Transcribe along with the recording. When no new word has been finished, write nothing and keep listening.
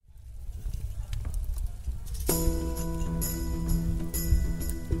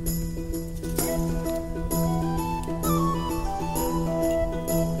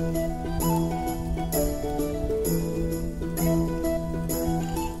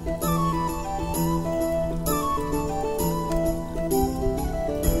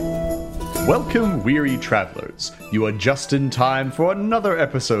Welcome, weary travelers. You are just in time for another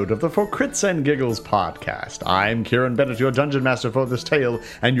episode of the For Crits and Giggles podcast. I'm Kieran Bennett, your dungeon master for this tale,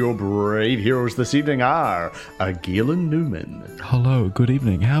 and your brave heroes this evening are Agilan Newman. Hello, good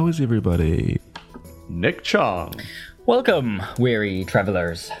evening. How is everybody? Nick Chong. Welcome, weary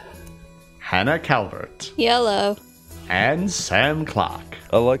travelers. Hannah Calvert. Yellow. And Sam Clark.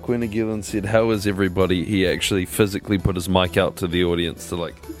 I like when Agilan said, "How is everybody?" He actually physically put his mic out to the audience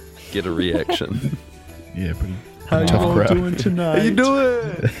to, get a reaction. Yeah, pretty How tough you all crowd. doing tonight? How you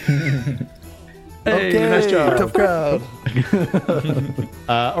doing? Hey, nice job. Tough crowd.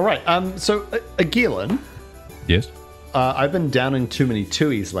 All right, so Agilan, Yes? I've been downing too many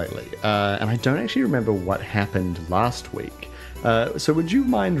tuies lately, and I don't actually remember what happened last week. So would you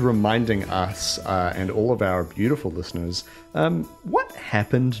mind reminding us and all of our beautiful listeners what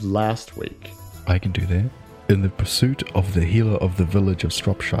happened last week? I can do that. In the pursuit of the healer of the village of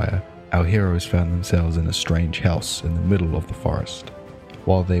Shropshire, our heroes found themselves in a strange house in the middle of the forest.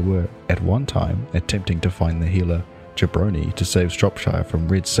 While they were, at one time, attempting to find the healer, Jabroni, to save Shropshire from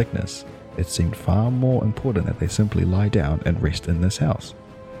red sickness, it seemed far more important that they simply lie down and rest in this house.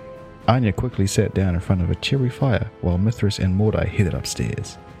 Anya quickly sat down in front of a cheery fire while Mithras and Mordai headed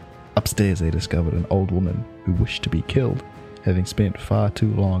upstairs. Upstairs they discovered an old woman who wished to be killed, having spent far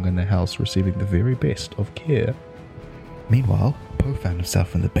too long in the house receiving the very best of care. Meanwhile, Poe found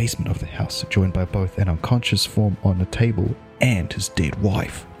himself in the basement of the house, joined by both an unconscious form on a table and his dead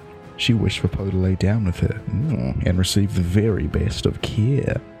wife. She wished for Poe to lay down with her and receive the very best of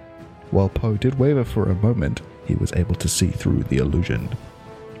care. While Poe did waver for a moment, he was able to see through the illusion.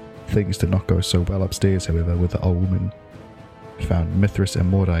 Things did not go so well upstairs, however, with the old woman. Found Mithras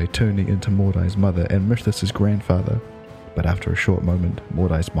and Mordai turning into Mordai's mother and Mithras' grandfather, but after a short moment,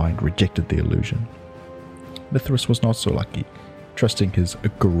 Mordai's mind rejected the illusion. Mithras was not so lucky, trusting his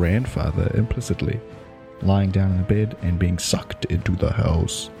grandfather implicitly, lying down in the bed and being sucked into the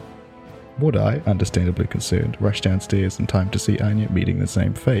house. Mordai, understandably concerned, rushed downstairs in time to see Anya meeting the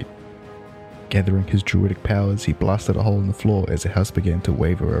same fate. Gathering his druidic powers, he blasted a hole in the floor as the house began to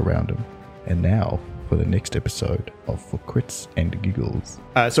waver around him. And now, for the next episode of For Crits and Giggles.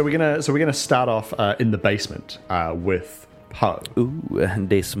 So we're gonna start off in the basement with Poe. Ooh,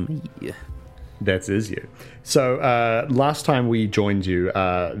 that's me. That is you. So last time we joined you,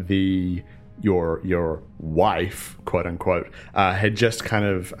 your wife, quote unquote, had just kind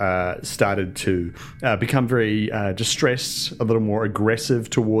of started to become very distressed, a little more aggressive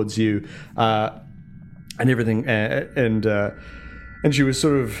towards you, and everything, and she was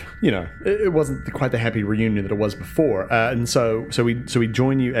sort of, it wasn't quite the happy reunion that it was before, and so we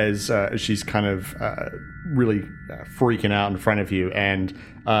join you as she's kind of really freaking out in front of you, and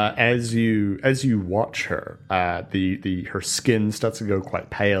as you watch her, her skin starts to go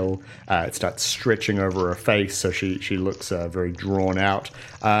quite pale. It starts stretching over her face, so she looks very drawn out.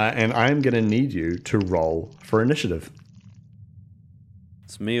 And I'm going to need you to roll for initiative.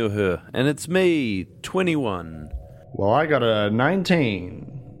 It's me or her, and it's me, 21. Well, I got a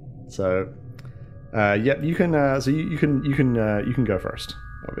 19. So, yep, you can. So you can go first,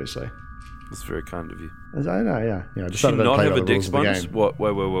 obviously. That's very kind of you. I know, yeah. I Does she decided to not play have by a the rules dex of the bonus?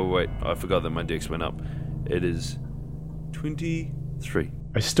 game. Wait. I forgot that my dex went up. It is 23.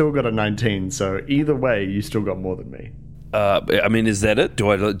 I still got a 19, so either way, you still got more than me. I mean, is that it?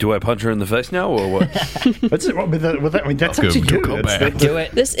 Do I punch her in the face now, or what? That's it. That's up to you. Do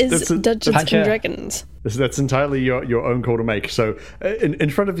it. This is Dungeons Punch and her. Dragons. That's entirely your own call to make. So in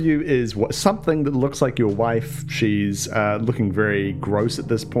front of you is something that looks like your wife. She's looking very gross at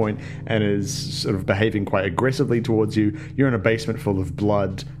this point and is sort of behaving quite aggressively towards you. You're in a basement full of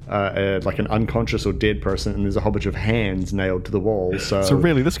blood, like an unconscious or dead person, and there's a whole bunch of hands nailed to the wall. So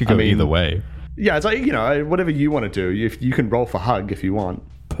really, this could go either way. Yeah, it's like, whatever you want to do. If you can roll for hug if you want.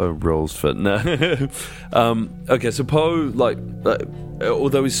 Poe rolls for no. Okay, so Poe,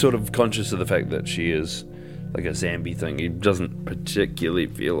 although he's sort of conscious of the fact that she is like a Zambi thing, he doesn't particularly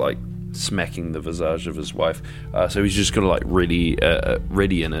feel like smacking the visage of his wife. So he's just gonna ready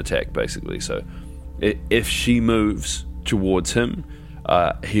an attack, basically. So if she moves towards him,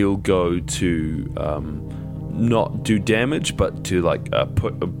 he'll go to not do damage, but to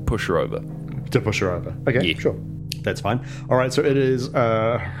push her over. To push her over. Okay, Yeah. sure. That's fine. All right, so it is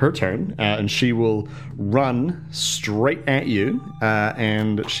her turn, and she will run straight at you,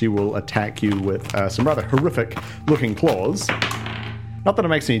 and she will attack you with some rather horrific-looking claws. Not that it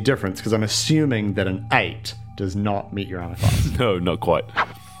makes any difference, because I'm assuming that an 8 does not meet your armor class. No, not quite.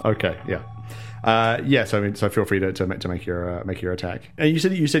 Okay, yeah. Yeah, so feel free to make your attack. And you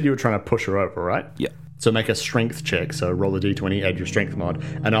said you were trying to push her over, right? Yeah. So make a strength check. So roll a d20, add your strength mod,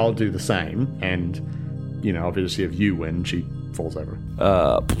 and I'll do the same. And obviously, if you win, she falls over.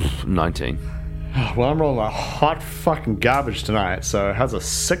 19. Well, I'm rolling like hot fucking garbage tonight. So how's a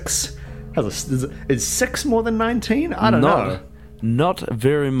 6? Is 6 more than 19? I don't know. Not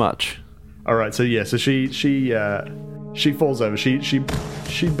very much. All right, so yeah, so she falls over. She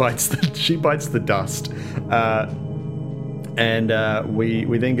bites the dust, and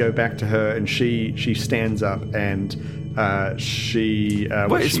we then go back to her, and she stands up, and she.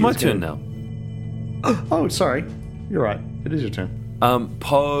 Wait, it's my turn now. Oh, sorry, you're right. It is your turn.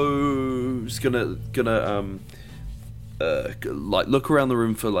 Poe's gonna like look around the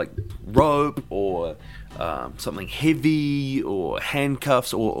room for like rope or something heavy or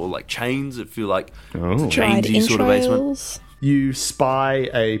handcuffs or like chains. If you like chainsy sort of basement. You spy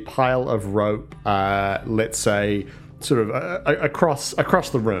a pile of rope, let's say, sort of across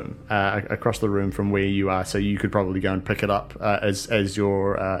the room from where you are. So you could probably go and pick it up as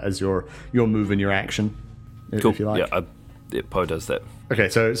your move and your action, Cool. if you like. Yeah, Poe does that. Okay,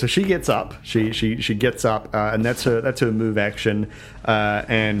 so she gets up. She gets up, and that's her move action.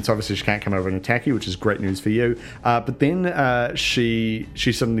 And so obviously she can't come over and attack you, which is great news for you. But then she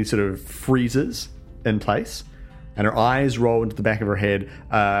suddenly sort of freezes in place, and her eyes roll into the back of her head.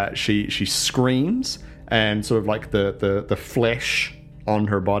 She screams, and sort of like the flesh on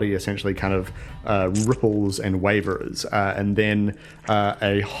her body essentially kind of ripples and wavers, and then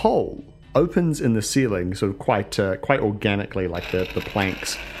a hole opens in the ceiling, sort of quite organically, like the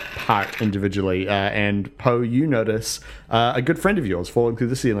planks part individually. And Poe, you notice a good friend of yours falling through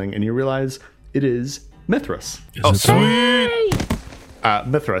the ceiling, and you realize it is Mithras. Sweet!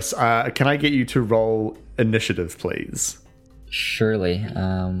 Mithras, can I get you to roll initiative, please? Surely.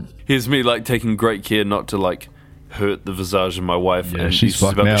 Here's me like taking great care not to like hurt the visage of my wife, and she's she's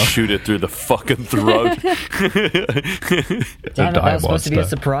about now. to shoot it through the fucking throat. Damn it, that was supposed to be a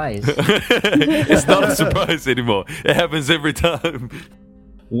surprise. It's not a surprise anymore. It happens every time.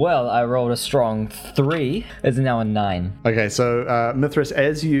 Well, I rolled a strong 3. It's now a 9. Okay, so Mithras,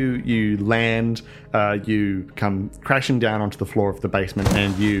 as you land, you come crashing down onto the floor of the basement,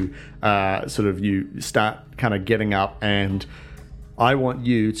 and you start kind of getting up, and I want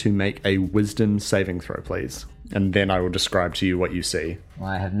you to make a wisdom saving throw, please. And then I will describe to you what you see. Well,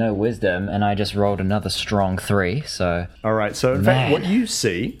 I have no wisdom, and I just rolled another strong 3, so... All right, so in fact, what you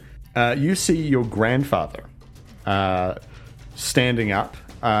see your grandfather standing up,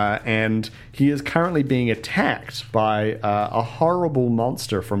 and he is currently being attacked by a horrible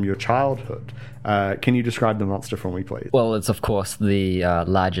monster from your childhood. Can you describe the monster for me, please? Well, it's of course the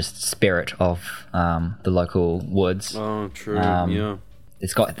largest spirit of the local woods. Oh, true. Yeah.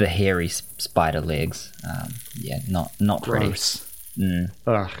 It's got the hairy spider legs. Not pretty. Gross.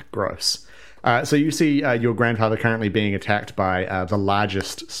 Ugh, gross. So you see your grandfather currently being attacked by the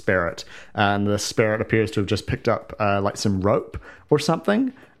largest spirit, and the spirit appears to have just picked up like some rope or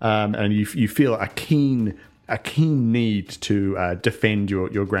something, and you feel a keen need to defend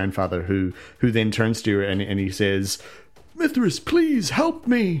your grandfather, who then turns to you and he says, "Mithras, please help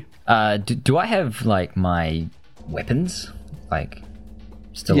me." Do I have like my weapons like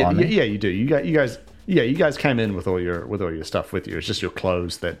still on me? Yeah, you do. You guys came in with all your stuff with you. It's just your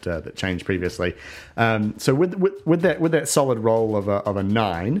clothes that changed previously. So with that solid roll of a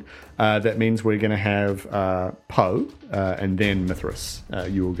 9, that means we're going to have Poe and then Mithras.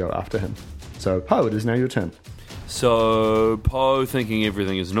 You will go after him. So Poe, it is now your turn. So Poe, thinking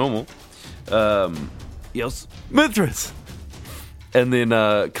everything is normal, yells, "Mithras!" And then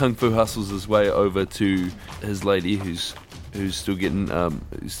Kung Fu hustles his way over to his lady, who's still getting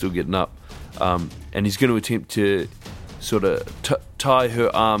up, and he's going to attempt to sort of tie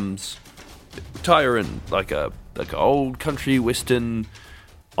her arms, tie her in like a old country western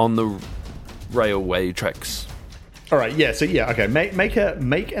on the railway tracks. All right, yeah. So yeah, okay. Make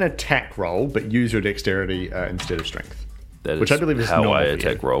an attack roll, but use your dexterity instead of strength. That which is I believe is how normal I for you.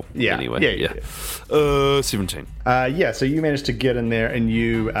 attack roll. Yeah, Anyway, yeah. 17. Yeah, so you managed to get in there and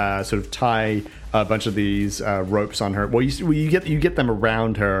you sort of tie a bunch of these ropes on her. Well, you get them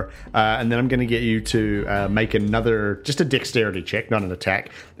around her, and then I'm going to get you to make just a dexterity check, not an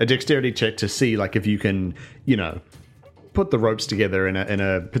attack, a dexterity check to see like if you can, put the ropes together in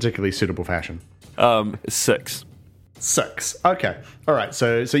a particularly suitable fashion. 6. 6. Okay. All right.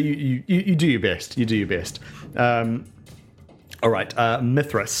 So you do your best. You do your best. All right.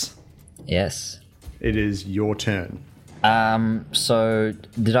 Mithras. Yes. It is your turn. So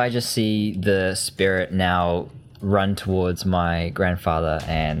did I just see the spirit now run towards my grandfather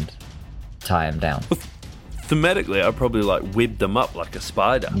and tie him down. Thematically, I probably like webbed them up like a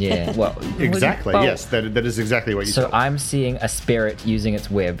spider. Yeah, well, Exactly. well, Yes, that is exactly what you So said. I'm seeing a spirit using its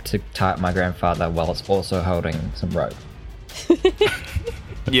web to tie up my grandfather while it's also holding some rope.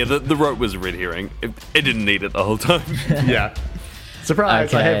 Yeah, the rope was a red herring. It didn't need it the whole time. Yeah.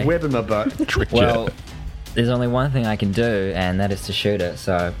 Surprise! I Okay. have web in my butt. Tricked Well, you. there's only one thing I can do, and that is to shoot it.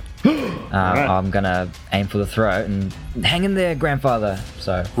 So I'm gonna aim for the throat and hang in there, grandfather.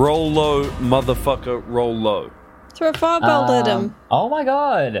 So Roll low, motherfucker, roll low. Throw a fireball at him. oh my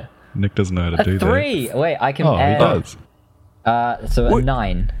god, Nick doesn't know how to a do 3. Wait, I can that. Oh, he add. does. So a What?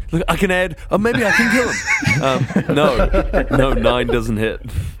 9. Look, I can add. Oh, maybe I can kill him. No, 9 doesn't hit.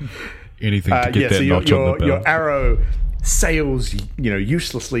 Anything to get Yeah. that So notch on the belt. your arrow sails,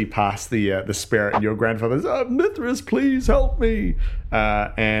 uselessly past the spirit, and your grandfather's, Mithras, please help me.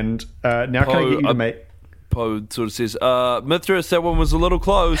 And now can I get you to make? Poe sort of says, Mithras, that one was a little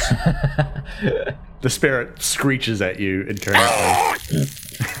close. The spirit screeches at you incoherently.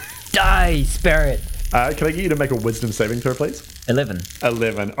 Die, spirit. Can I get you to make a wisdom saving throw, please? 11.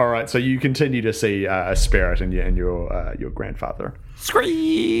 11. All right. So you continue to see a spirit in your grandfather.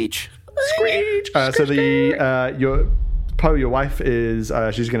 Screech! Screech. So your Poe, your wife is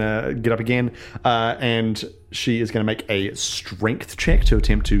she's gonna get up again, and she is gonna make a strength check to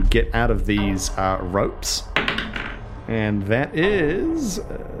attempt to get out of these ropes. And that is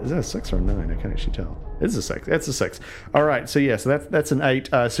that a 6 or a 9? I can't actually tell. It's a 6. That's a 6. All right. So yeah. So that's an 8.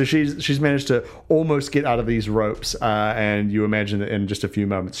 So she's managed to almost get out of these ropes, and you imagine that in just a few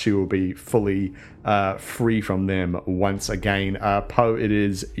moments she will be fully free from them once again. Poe, it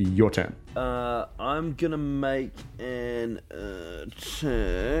is your turn. I'm gonna make an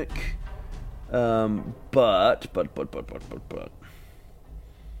attack. But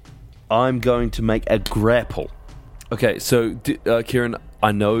I'm going to make a grapple. Okay, so Kieran,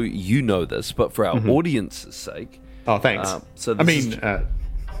 I know you know this, but for our audience's sake, Oh, thanks. so I this mean,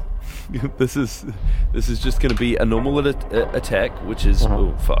 this is just going to be a normal attack, which is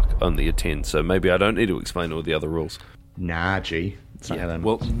only a 10. So maybe I don't need to explain all the other rules. nah, G. It's not how them.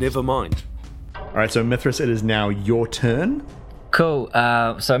 Well, never mind. All right. So Mithras, it is now your turn. Cool.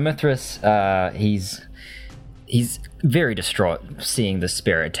 So Mithras, he's very distraught seeing the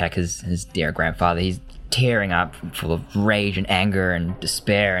spirit attack his dear grandfather. He's tearing up, full of rage and anger and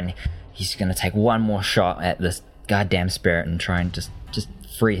despair, and he's going to take one more shot at this goddamn spirit and try and just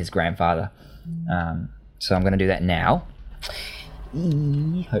free his grandfather. So I'm going to do that now.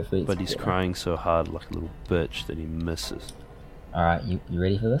 Hopefully, But he's crying so hard like a little bitch that he misses. All right, you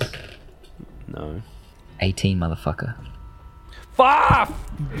ready for this? No. 18, motherfucker. 5!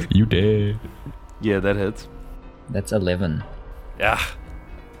 You dead. Yeah, that hits. That's 11. Yeah.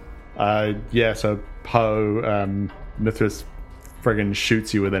 Yeah. So Poe, Mithras, friggin'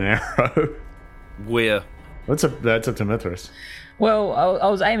 shoots you with an arrow. Where? That's up to Mithras. Well, I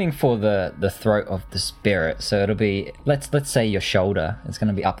was aiming for the throat of the spirit, so it'll be let's say your shoulder. It's going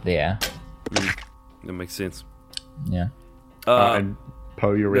to be up there. That makes sense. Yeah. And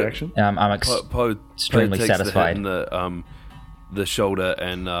Poe, your reaction? I'm Poe extremely takes satisfied. The hit in the shoulder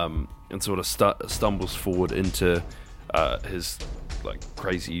and sort of stumbles forward into his like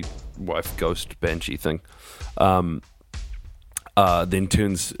crazy wife ghost banshee thing. Then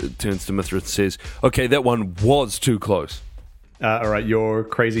turns to Mithras and says, "Okay, that one was too close." All right, your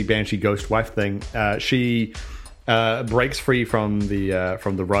crazy banshee ghost wife thing. She breaks free from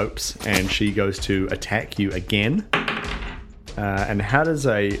the ropes, and she goes to attack you again. And how does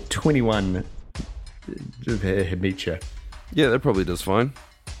a 21 meet you? Yeah, that probably does fine.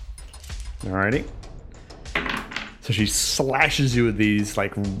 Alrighty. So she slashes you with these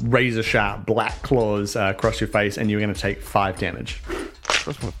like razor sharp black claws across your face, and you're going to take 5 damage.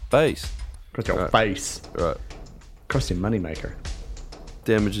 That's my face. Across your Right. face. Right, Across your moneymaker.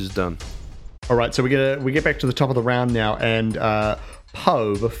 damage is done. All right, so we get back to the top of the round now, and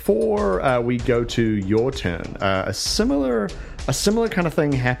Poe, before we go to your turn, a similar kind of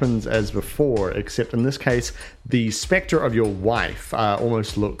thing happens as before, except in this case, the specter of your wife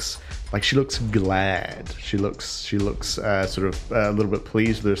almost looks like she looks glad. She looks sort of a little bit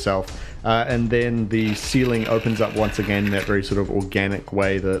pleased with herself, and then the ceiling opens up once again in that very sort of organic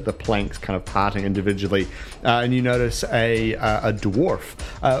way. The planks kind of parting individually, and you notice a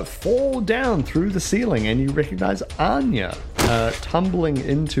dwarf fall down through the ceiling, and you recognize Anya tumbling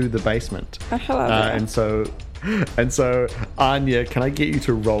into the basement. Oh, hello there. And so, Anya, can I get you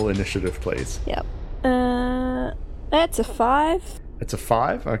to roll initiative, please? Yep. That's a 5. It's a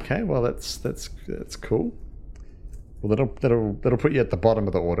 5. Okay, well that's cool. Well, that'll put you at the bottom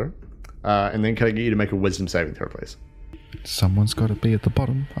of the order. And then can I get you to make a wisdom saving throw, please? Someone's got to be at the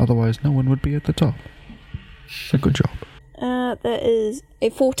bottom, otherwise no one would be at the top. So good job. That is a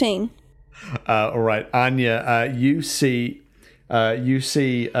 14. All right, Anya, you see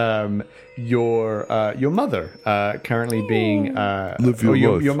your mother currently being Live your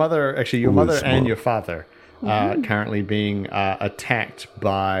life. your mother actually your Always mother smart. and your father currently being attacked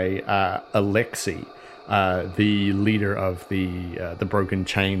by Alexei, the leader of the Broken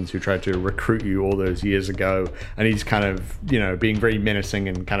Chains, who tried to recruit you all those years ago, and he's kind of being very menacing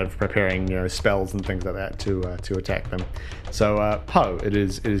and kind of preparing spells and things like that to attack them. So Poe, it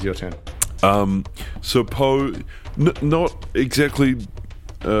is your turn. So Poe, not exactly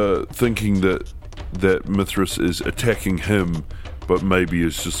thinking that Mithras is attacking him, but maybe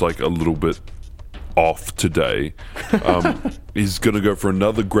is just like a little bit off today. He's going to go for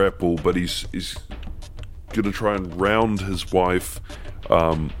another grapple, but he's going to try and round his wife,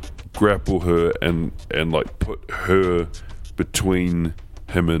 grapple her, and like put her between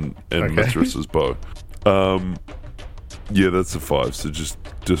him and Okay. Mithras's bow. Yeah, that's a 5, so just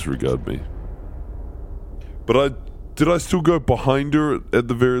disregard me. But did I still go behind her at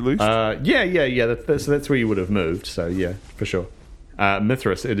the very least? Yeah. That's where you would have moved. So yeah, for sure.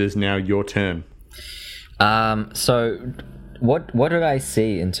 Mithras, it is now your turn. So what did I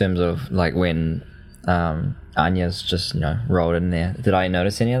see in terms of like when Anya's just rolled in there? Did I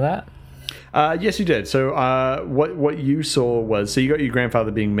notice any of that? Yes, you did. So what you saw was, so you got your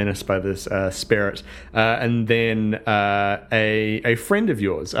grandfather being menaced by this spirit, and then a friend of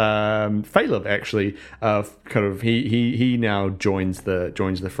yours, Phaleb, actually, kind of he now joins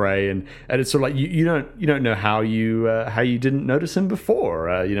the fray, and it's sort of like you don't know how you didn't notice him before.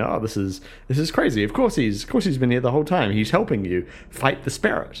 Oh, this is crazy. Of course he's been here the whole time. He's helping you fight the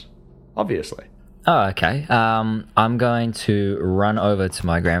spirit, obviously. Oh, okay. I'm going to run over to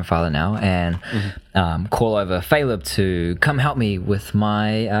my grandfather now and call over Phaleb to come help me with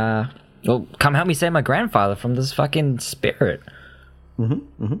my, come help me save my grandfather from this fucking spirit.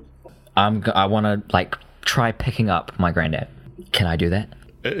 I want to like try picking up my granddad. Can I do that?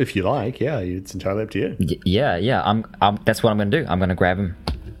 If you like, yeah, it's entirely up to you. Yeah. I'm. That's what I'm going to do. I'm going to grab him,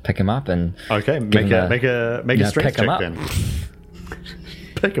 pick him up, and Okay, give him make a strength pick him check up. then.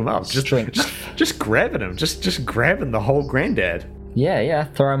 Pick him up. Just grabbing him. Just grabbing the whole granddad. Yeah.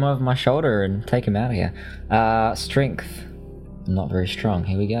 Throw him over my shoulder and take him out of here. Strength. I'm not very strong.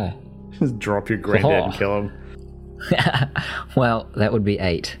 Here we go. Just drop your granddad and kill him. Well, that would be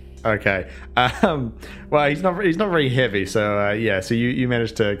 8. Okay. Well, he's not very heavy, so yeah. So you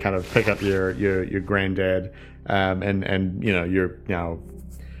managed to kind of pick up your granddad, and you're now.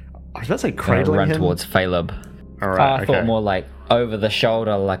 I was about to say I'm gonna cradling run him. towards Phaleb. All right. I thought okay. more like over the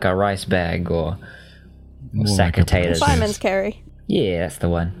shoulder, like a rice bag or sack like a of potatoes. Fireman's carry. Yeah, that's the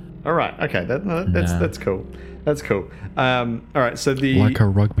one. All right. Okay. That's cool. That's cool. All right. So Like a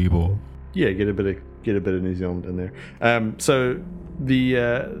rugby ball. yeah, get a bit of New Zealand in there. So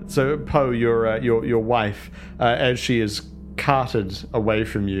Poe, your wife, as she is carted away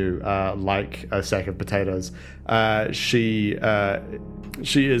from you like a sack of potatoes, she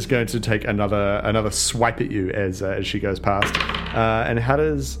is going to take another swipe at you as she goes past. And how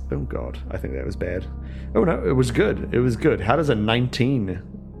does? Oh God, I think that was bad. Oh no, it was good. It was good. How does a 19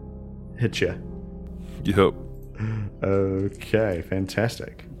 hit you? Yep. Okay,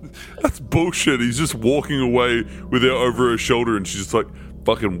 fantastic. That's bullshit. He's just walking away with her over her shoulder, and she just like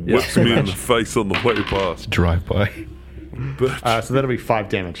fucking whips me in the face on the way past. Drive by. Bitch. So that'll be 5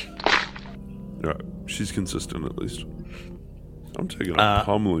 damage. Alright, she's consistent at least. I'm taking a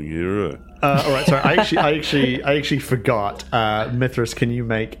pummeling here. All right, sorry. I actually forgot. Mithras, can you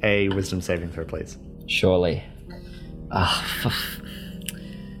make a wisdom saving throw, please? Surely.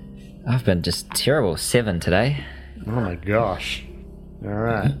 I've been just terrible. 7 today. Oh my gosh. All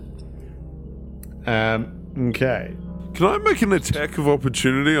right. Okay. Can I make an attack of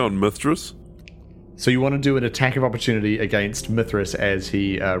opportunity on Mithras? So you want to do an attack of opportunity against Mithras as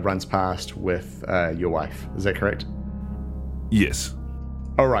he runs past with your wife? Is that correct? Yes.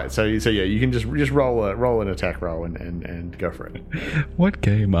 All right. So yeah, you can just roll an attack roll and go for it. What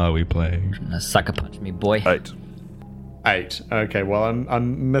game are we playing? Sucker punch me, boy. 8. 8. Okay. Well,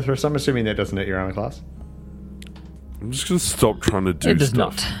 I'm Mithras. I'm assuming that doesn't hit your armor class. I'm just gonna stop trying to do It does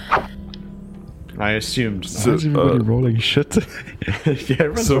stuff. not. I assumed. So, Why is everybody rolling shit? Yeah,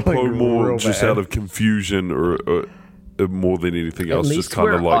 everyone's so rolling Poe more real just bad. out of confusion or more than anything At else, least just kind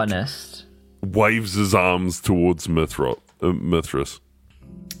we're of like honest. waves his arms towards Mithras. All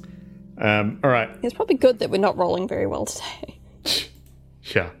right. It's probably good that we're not rolling very well today.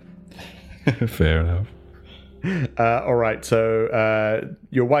 Yeah. Fair enough. All right. So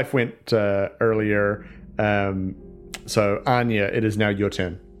your wife went earlier. So, Anya, it is now your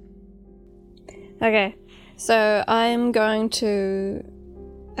turn. Okay, so I'm going to,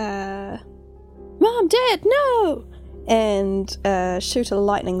 Mom, Dad, no! And shoot a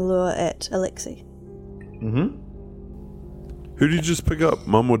lightning lure at Alexei. Mm-hmm. Who did you just pick up,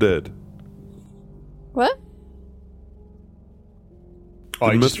 Mum or Dad? What?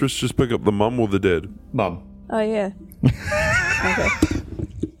 Did Mithras just pick up the mum or the dad? Mum. Oh, yeah. Okay.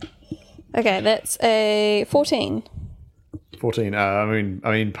 Okay, that's a 14. 14. I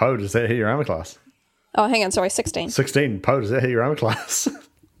mean, Poe, does that hit your armor class? Oh, hang on, sorry, 16. 16. Poe, does that hit your armor class?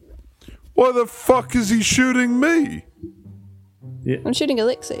 Why the fuck is he shooting me? I'm shooting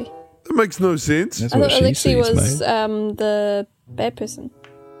Alexei. That makes no sense. That's I what thought she Alexei sees, was mate. the bad person.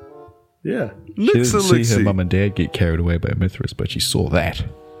 Yeah. She Nix didn't see Alexei. her mum and dad get carried away by Mithras, but she saw that.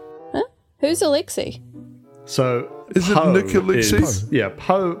 Huh? Who's Alexei? So Is it Poe Nick Alexei?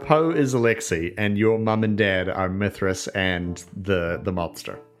 Poe is Alexei, and your mum and dad are Mithras and the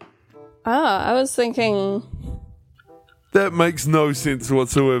monster. Ah, I was thinking... That makes no sense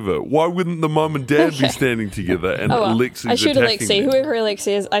whatsoever. Why wouldn't the mum and dad be standing together and Oh, well. Alexei's I shoot attacking Alexei. them? Whoever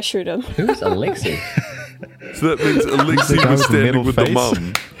Alexei is, I shoot him. Who's Alexei? So that means Alexei guy was with the standing metal with the face?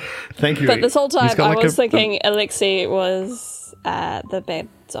 mum. Thank you. But this whole time, He's got I like was a- thinking Alexei was the bad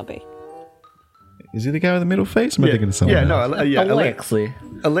zombie. Is he the guy with the middle face? Am I thinking of someone else? Alexei.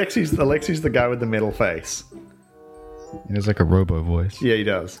 Alexei's the guy with the metal face. He has like a robo voice. Yeah, he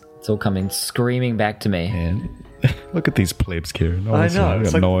does. It's all coming screaming back to me. And look at these plebs, Kieran. I Honestly, know. I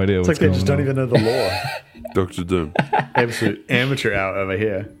It's got no idea It's what's like they going just don't on. even know the lore. Dr. Doom. Absolute amateur out over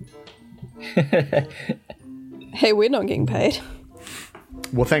here. Hey, we're not getting paid.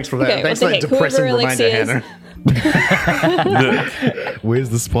 Well, thanks for that. Okay, Thanks what for the that heck? depressing Whoever reminder, Alexei is- Hannah. Where's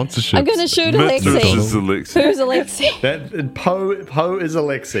the sponsorship? I'm going to shoot Mithras Alexei. is Alexei. Who's Alexei? That Poe is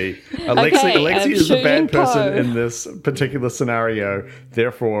Alexei. Okay, Alexei I'm is the shooting bad person Poe. in this particular scenario.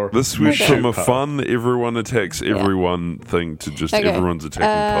 Therefore, This switched Okay. from a Poe. fun everyone attacks everyone thing to just Okay. everyone's attacking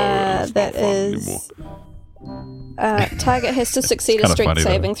Poe. And it's that not fun is- anymore. Target has to succeed a kinda strength funny, though.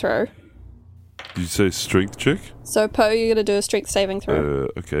 saving throw. Did you say strength check? So, Poe, you're going to do a strength saving throw.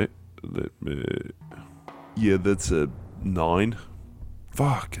 Okay. Let me. Yeah, that's a 9.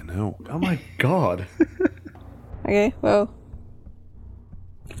 Fucking hell. oh my god. Okay, well.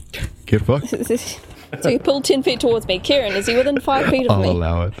 Get fucked. So you pulled 10 feet towards me. Kieran, is he within 5 feet of I'll me?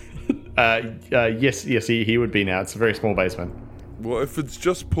 allow it. Yes, he would be now. It's a very small basement. Well, if it's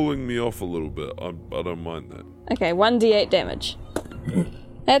just pulling me off a little bit, I don't mind that. Okay, 1d8 damage.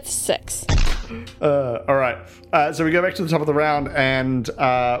 That's 6. All right. So we go back to the top of the round, and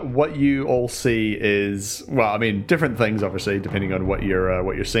what you all see is, well, I mean, different things, obviously, depending on what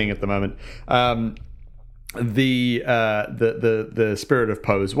you're seeing at the moment. The spirit of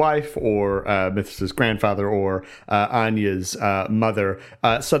Poe's wife, or Mithras' grandfather, or Anya's mother,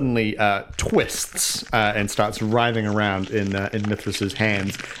 suddenly twists and starts writhing around in Mithras'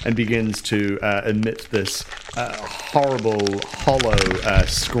 hands and begins to emit this horrible, hollow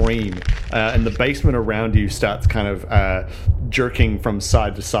scream. And the basement around you starts kind of jerking from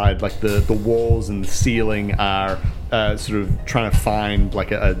side to side, like the walls and the ceiling are sort of trying to find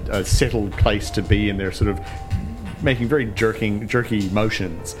like a settled place to be, and they're sort of making very jerky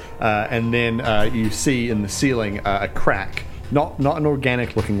motions. And then you see in the ceiling a crack, not an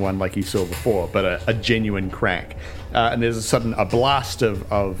organic looking one like you saw before, but a genuine crack. And there's a blast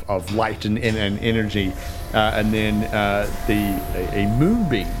of light and energy, and then a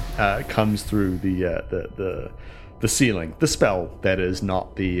moonbeam comes through the ceiling. The spell, that is,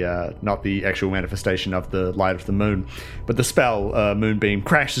 not the actual manifestation of the light of the moon, but the spell moonbeam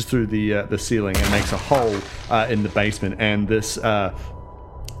crashes through the ceiling and makes a hole in the basement, and this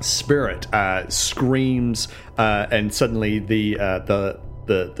spirit screams, and suddenly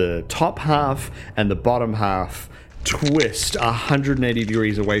the top half and the bottom half twist 180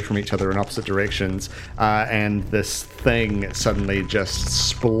 degrees away from each other in opposite directions, and this thing suddenly just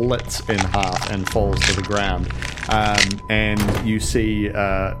splits in half and falls to the ground. And you see,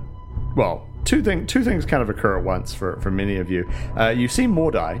 well, two things kind of occur at once for many of you. You see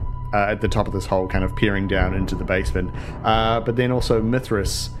Mordai at the top of this hole, kind of peering down into the basement, but then also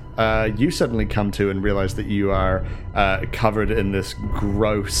Mithras. You suddenly come to and realize that you are covered in this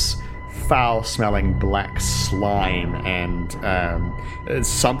gross, foul-smelling black slime, and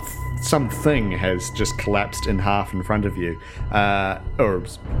something has just collapsed in half in front of you, or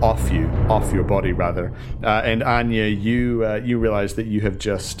off your body rather. And Anya, you realize that you have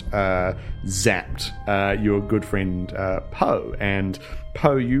just zapped your good friend Poe, and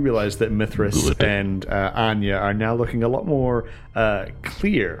Poe, you realize that Mithras and Anya are now looking a lot more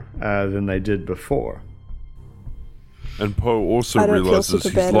clear than they did before. And Poe also I don't feel realizes super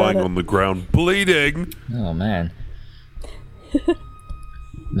he's bad lying about it. on the ground bleeding. Oh man.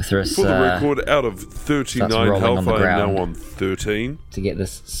 Mithras, For the record, out of starts 39 rolling on health, the I am ground. now on 13. to get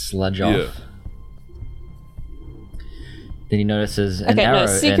this sludge off. Yeah. Then he notices an Okay, arrow no,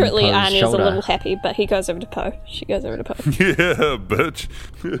 secretly in Poe's Anya's shoulder. a little happy, but he goes over to Poe. She goes over to Poe. Yeah, bitch.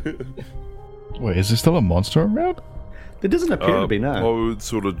 Wait, is there still a monster around? There doesn't appear to be, no. Poe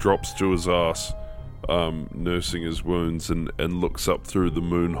sort of drops to his ass, nursing his wounds, and looks up through the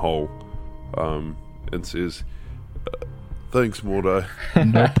moon hole, and says, "Thanks, Mordai."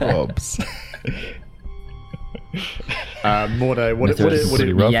 No probs. Mordai, what Mithras is did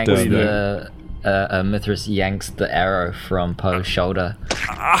pretty rough yanks down there. Mithras yanks the arrow from Poe's shoulder. It's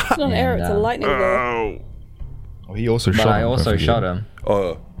not an arrow, it's a lightning lure. Oh, Oh, he also But shot him. I also don't forget. shot him.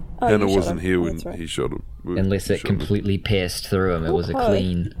 oh, Oh, Hannah you shot wasn't him. here Oh, when that's right. he shot him. Unless it Shot him. completely pierced through him. It was a Oh.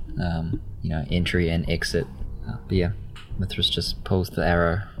 clean, entry and exit. But yeah, Mithras just pulls the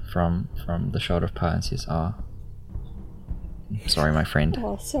arrow from the shoulder of Poe and says, "Oh, sorry, my friend.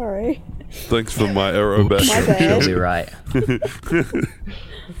 Oh, sorry. Thanks for my arrow back. My bad. You'll be right."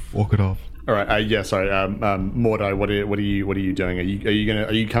 Walk it off. All right. Yeah. Sorry. Mordai, what are you doing?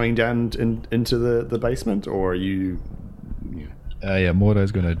 Are you coming down into the basement, or are you? Yeah,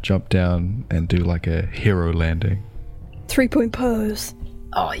 Mordai's gonna jump down and do like a hero landing. 3-point pose.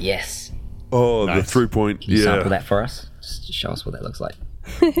 Oh yes. Oh, Nice. the 3-point. Can you sample Yeah. that for us? Just show us what that looks like.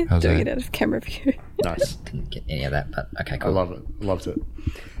 How's Doing that? it out of camera view. Nice. Didn't get any of that, but okay, I cool. love it. Loved it.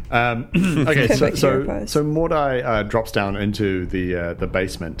 Okay, Perfect hero so pose. Mordai drops down into the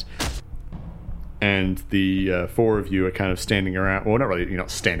basement, and the four of you are kind of standing around. Well, not really. You're not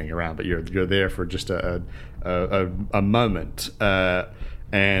standing around, but you're there for just a moment.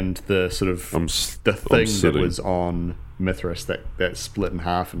 And the sort of I'm the thing that sitting. was on Mithras that split in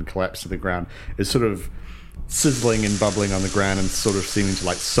half and collapsed to the ground is sort of sizzling and bubbling on the ground and sort of seeming to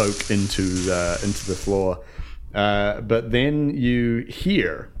like soak into the floor. But then you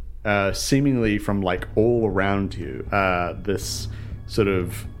hear, seemingly from like all around you, this sort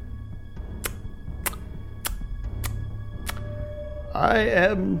of, "I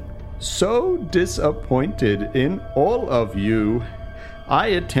am so disappointed in all of you. I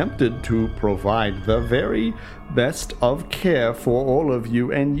attempted to provide the very best of care for all of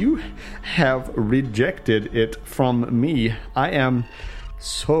you, and you have rejected it from me. I am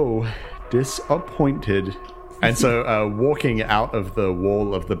so disappointed." And so walking out of the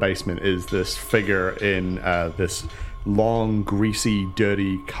wall of the basement is this figure in this long, greasy,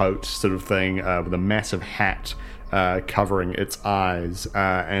 dirty coat sort of thing with a massive hat covering its eyes,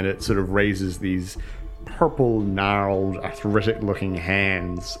 and it sort of raises these purple, gnarled, arthritic-looking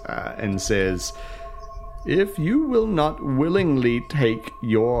hands and says, "If you will not willingly take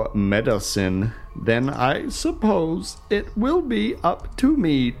your medicine, then I suppose it will be up to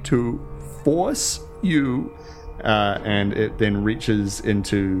me to force you." And it then reaches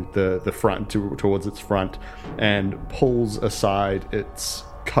into the front, towards its front, and pulls aside its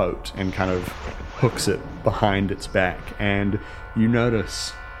coat and kind of hooks it behind its back. And you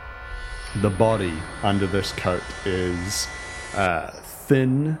notice the body under this coat is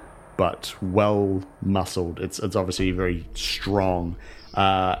thin but well muscled. It's obviously very strong,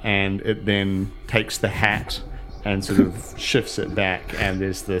 and it then takes the hat and sort of shifts it back, and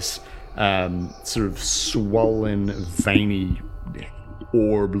there's this sort of swollen, veiny,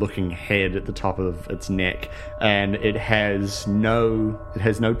 orb-looking head at the top of its neck, and it has no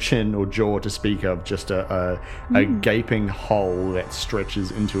chin or jaw to speak of, just a gaping hole that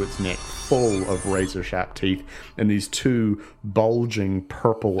stretches into its neck, full of razor-sharp teeth, and these two bulging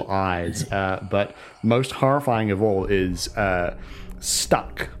purple eyes. But most horrifying of all is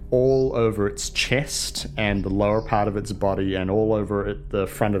stuck all over its chest and the lower part of its body, and all over the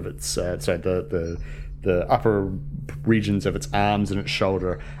front of its the upper regions of its arms and its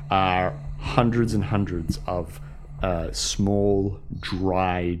shoulder are hundreds and hundreds of small,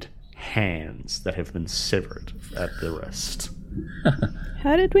 dried hands that have been severed at the wrist.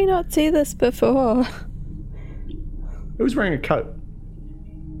 How did we not see this before? It was wearing a coat.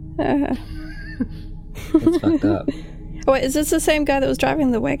 That's fucked up. Oh, wait, is this the same guy that was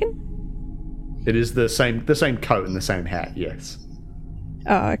driving the wagon? It is the same coat and the same hat, yes.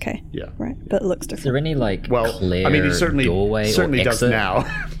 Oh, okay. Yeah. Right, but it looks Is different. there any like Well, clear I mean, he certainly doorway or does exit? now.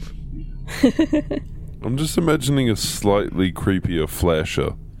 I'm just imagining a slightly creepier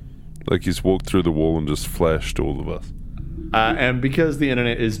flasher. Like he's walked through the wall and just flashed all of us. And because the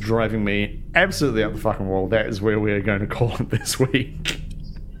internet is driving me absolutely up the fucking wall, that is where we are going to call it this week.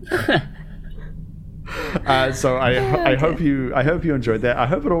 So I hope you enjoyed that. I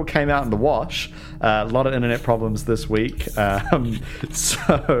hope it all came out in the wash. A lot of internet problems this week.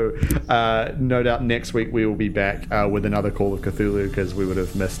 So no doubt next week we will be back with another Call of Cthulhu because we would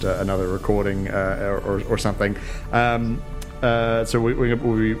have missed another recording or something. So we'll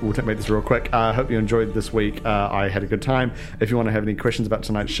make this real quick. I hope you enjoyed this week. I had a good time. If you want to have any questions about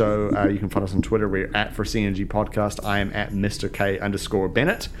tonight's show, you can find us on Twitter. We're at For CNG Podcast. I am at Mr.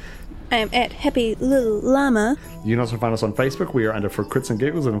 K_Bennett. I am at Happy Little Llama. You can also find us on Facebook. We are under For Crits and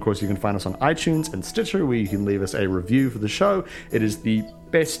Giggles. And of course, you can find us on iTunes and Stitcher, where you can leave us a review for the show. It is the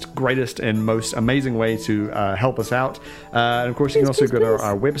best, greatest, and most amazing way to help us out. And of course, you can also go to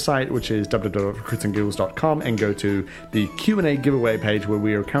our website, which is www.critsandgiggles.com, and go to the Q&A giveaway page, where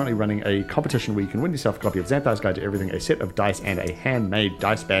we are currently running a competition where you can win yourself a copy of Xanthar's Guide to Everything, a set of dice, and a handmade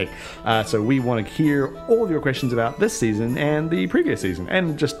dice bag. So we want to hear all of your questions about this season and the previous season,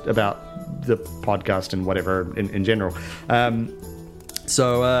 and just about the podcast and whatever in general.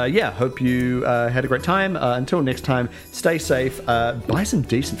 So hope you had a great time. Until next time, stay safe. Buy some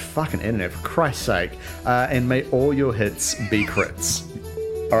decent fucking internet, for Christ's sake. And may all your hits be crits.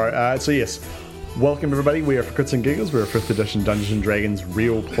 Alright, so yes. Welcome everybody. We are For Crits and Giggles. We're a 5th edition Dungeons & Dragons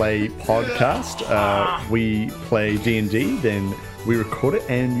real play podcast. We play D&D, then we record it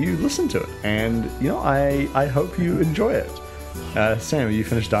and you listen to it. And, I hope you enjoy it. Sam, are you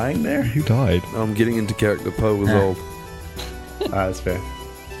finished dying there? Who died? I'm getting into character. Poe was old. That's fair.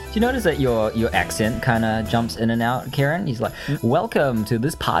 Do you notice that your accent kind of jumps in and out, Kieran? He's like, "Welcome to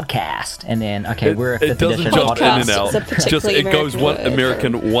this podcast," and then we're a 5th it doesn't edition jump podcast. in and out. It's a particularly It goes American word.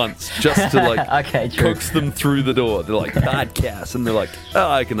 American once, just to Okay, true. coax them through the door. They're like podcast, and they're like, "Oh,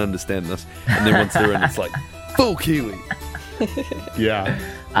 I can understand this." And then once they're in, it's like full Kiwi. Yeah.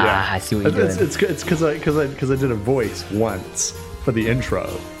 I see what you're doing. It's because I did a voice once for the intro,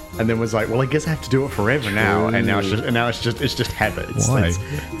 and then was like, well, I guess I have to do it forever now, and now it's just habit. Why?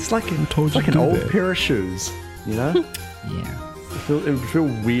 It's like told you an to do old that? pair of shoes, Yeah. It would feel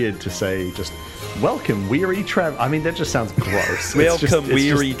weird to say just welcome weary travel. I mean, that just sounds gross. Welcome,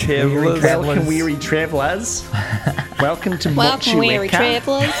 weary travellers. Welcome weary travelers. Welcome to Welcome, weary Mochiweka.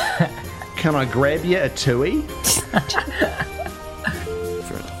 travellers. Can I grab you a tui?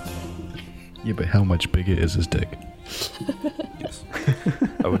 Yeah, but how much bigger is his dick? Yes.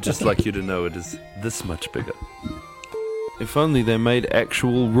 I would just like you to know it is this much bigger. If only they made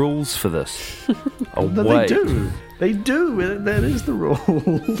actual rules for this. Oh, No, wait. They do. That is the rule.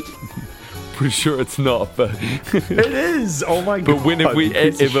 Pretty sure it's not, but It is. Oh my god. but when have we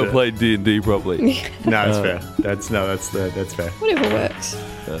piece of ever shit. played D&D properly? No, that's fair. That's fair. Whatever works.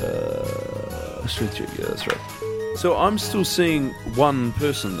 Strength check, yeah, that's right. So I'm still seeing one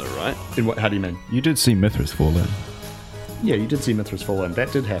person though, right? In what? How do you mean? You did see Mithras fall in. Yeah, you did see Mithras fall in.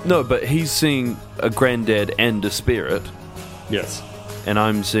 That did happen. No, but he's seeing a granddad and a spirit, Yes. and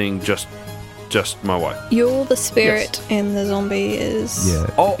I'm seeing just my wife. You're the spirit and the zombie is... Yeah.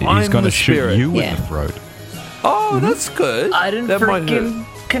 Oh, he's I'm gonna the shoot spirit. you Yeah. in the throat. Oh, that's good. I didn't that might hurt.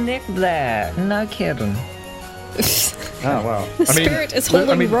 freaking connect that. No kidding. Oh wow. The spirit is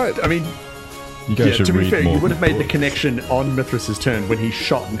holding rope. I mean, You guys should to be read fair, more. you would have made the connection on Mithras's turn when he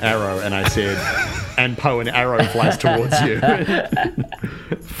shot an arrow, and I said, "And Poe, an arrow flies towards you."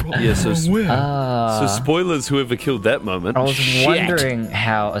 Yeah, so Ah. so spoilers. Whoever killed that moment. I was Shit. wondering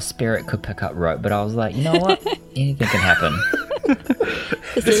how a spirit could pick up rope, but I was like, you know what? Anything can happen.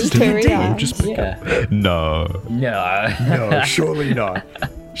 This is D&D. very Just pick Yeah. up. No. No. No, surely not.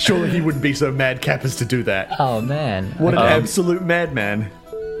 Surely he wouldn't be so madcap as to do that. Oh man. What an absolute madman!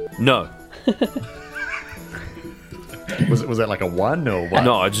 No, Was that like a 1 or what?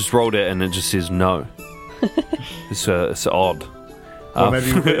 no. I just rolled it and it just says no. It's odd. Or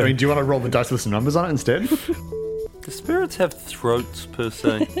maybe, I mean, do you want to roll the dice with some numbers on it instead? Do spirits have throats per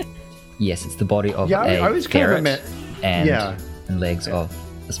se? Yes, it's the body of Yeah, a I was kind of ferret and and, and legs of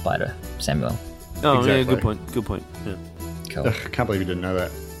a spider. Samuel. Oh, yeah, Exactly. good point. Good point. Yeah. Cool. Ugh, can't believe you didn't know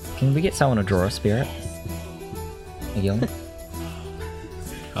that. Can we get someone to draw a spirit? Again?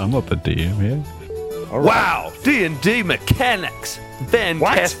 I'm not the DM here. Wow, D&D mechanics,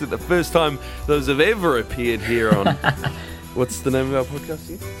 fantastic! The first time those have ever appeared here on. What's the name of our podcast?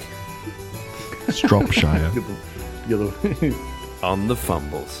 Again? Stropshire. You're the- On the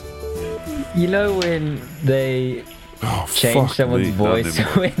Fumbles. You know when they Oh, change fuck someone's me, voice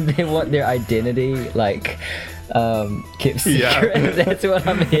not anymore. when they want their identity like keep secret. Yeah. That's what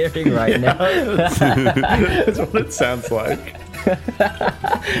I'm hearing right now. That's what it sounds like.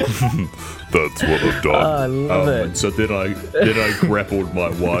 That's what I've done. I love it. And so then I grappled my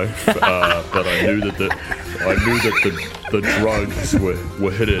wife, but I knew that the drugs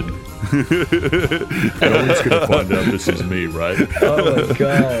were hidden. No one's gonna find out this is me, right? Oh my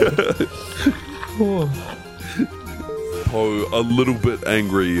god. Poe, a little bit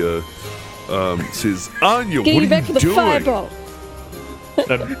angry, says, Anya, Get what you are back you for the doing? fireball.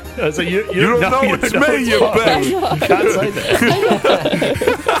 So you You don't know it's me, you bitch. You can't say that.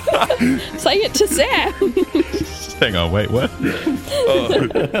 Say it to Sam. Hang on, wait, what?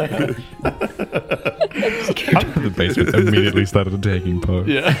 Came to the basement, immediately started attacking Poe.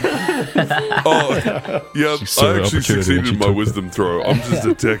 Oh, yeah, She saw I the actually opportunity succeeded and she in my took wisdom throw. I'm just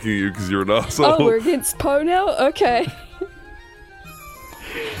attacking you because you're an asshole. Oh, we're against Poe now? Okay.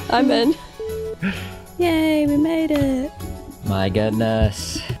 I'm in. Yay, we made it. My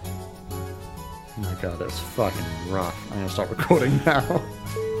goodness. Oh my god, that's fucking rough. I'm gonna stop recording now.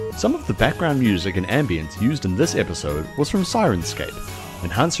 Some of the background music and ambience used in this episode was from Sirenscape.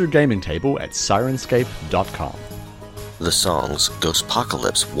 Enhance your gaming table at sirenscape.com. The songs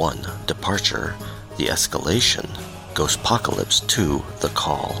Ghostpocalypse 1, Departure, The Escalation, Ghostpocalypse 2, The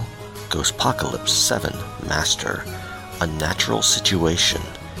Call, Ghostpocalypse 7, Master, Unnatural Situation,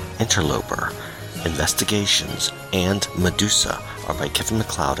 Interloper, Investigations, and Medusa are by Kevin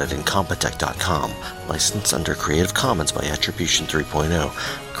MacLeod at Incompetech.com, licensed under Creative Commons by Attribution 3.0,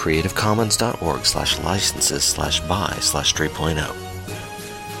 creativecommons.org/licenses/by/3.0.